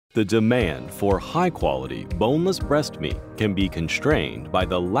The demand for high-quality, boneless breast meat can be constrained by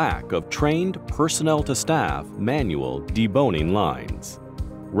the lack of trained personnel-to-staff manual deboning lines.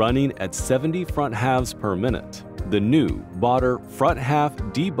 Running at 70 front halves per minute, the new BAADER Front Half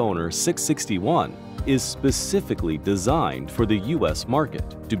Deboner 661 is specifically designed for the U.S.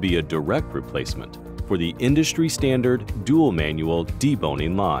 market to be a direct replacement for the industry-standard dual-manual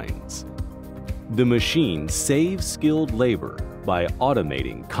deboning lines. The machine saves skilled labor by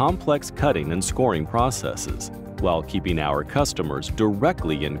automating complex cutting and scoring processes while keeping our customers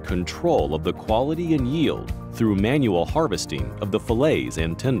directly in control of the quality and yield through manual harvesting of the fillets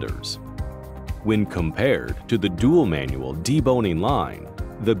and tenders. When compared to the dual manual deboning line,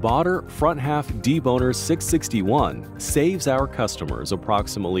 the BAADER Front Half Deboner 661 saves our customers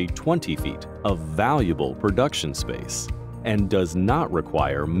approximately 20 feet of valuable production space and does not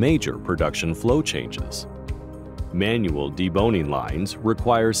require major production flow changes. Manual deboning lines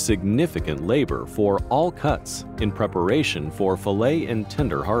require significant labor for all cuts in preparation for fillet and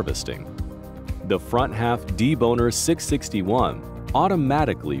tender harvesting. The Front Half Deboner 661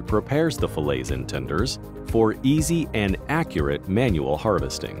 automatically prepares the fillets and tenders for easy and accurate manual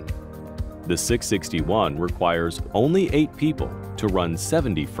harvesting. The 661 requires only 8 people to run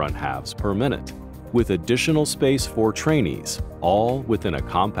 70 front halves per minute, with additional space for trainees, all within a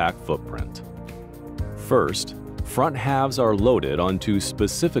compact footprint. First, front halves are loaded onto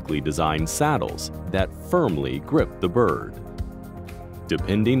specifically designed saddles that firmly grip the bird.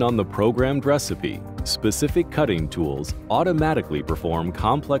 Depending on the programmed recipe, specific cutting tools automatically perform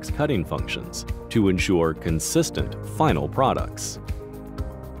complex cutting functions to ensure consistent final products.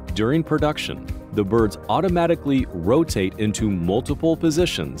 During production, the birds automatically rotate into multiple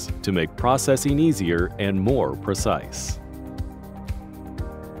positions to make processing easier and more precise.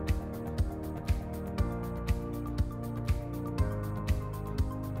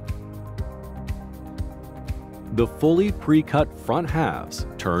 The fully pre-cut front halves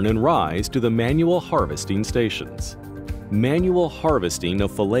turn and rise to the manual harvesting stations. Manual harvesting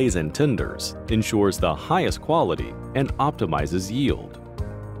of fillets and tenders ensures the highest quality and optimizes yield.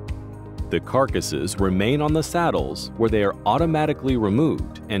 The carcasses remain on the saddles where they are automatically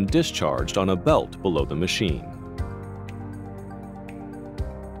removed and discharged on a belt below the machine.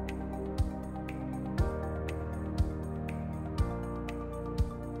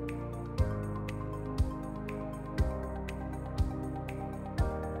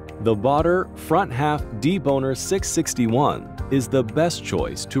 The BAADER Front Half Deboner 661 is the best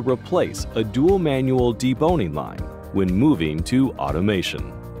choice to replace a dual manual deboning line when moving to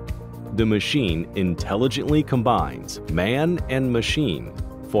automation. The machine intelligently combines man and machine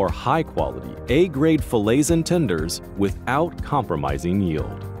for high-quality A-grade fillets and tenders without compromising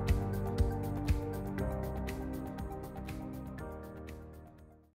yield.